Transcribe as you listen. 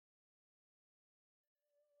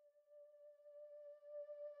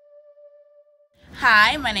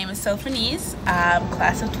Hi, my name is Sophonise. I'm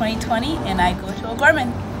class of 2020 and I go to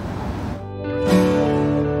O'Gorman.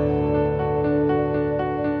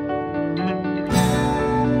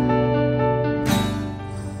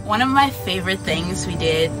 One of my favorite things we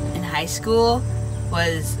did in high school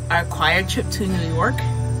was our choir trip to New York.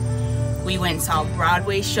 We went and saw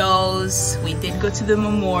Broadway shows, we did go to the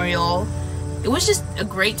memorial. It was just a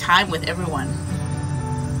great time with everyone.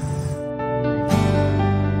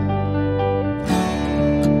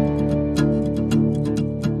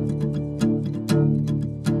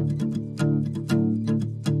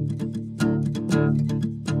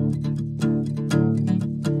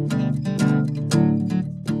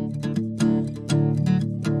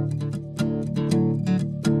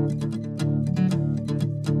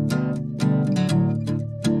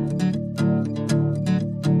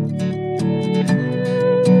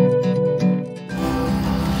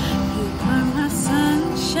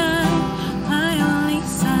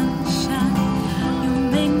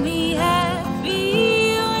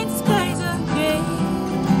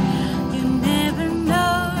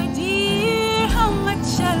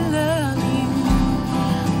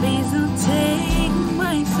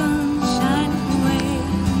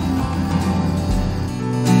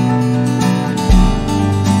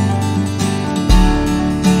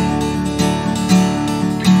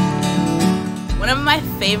 My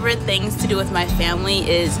favorite things to do with my family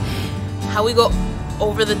is how we go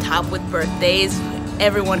over the top with birthdays.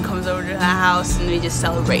 Everyone comes over to the house and we just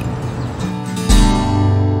celebrate.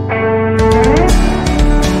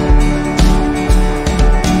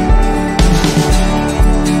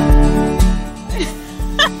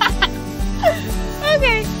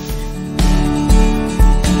 Okay.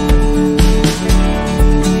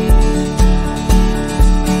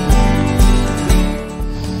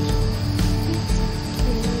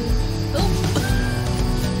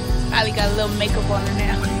 Ali got a little makeup on her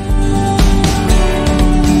now.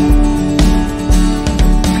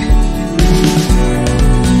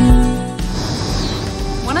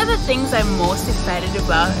 One of the things I'm most excited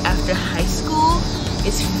about after high school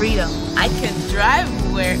is freedom. I can drive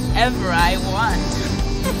wherever I want.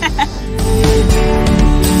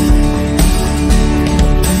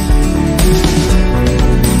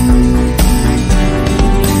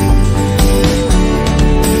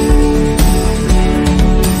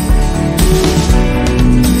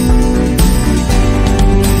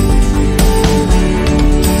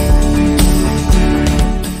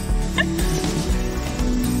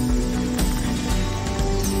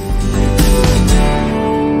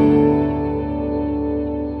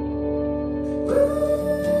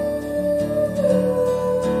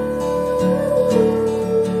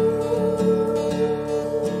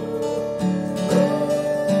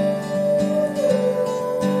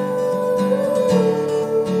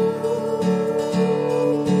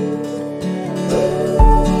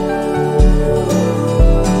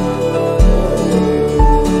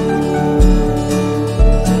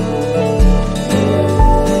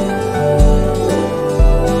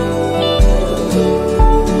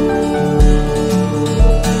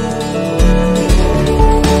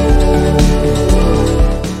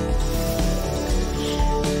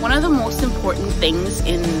 One of the most important things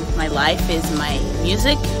in my life is my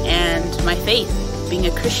music and my faith, being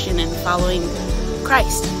a Christian and following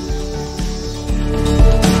Christ.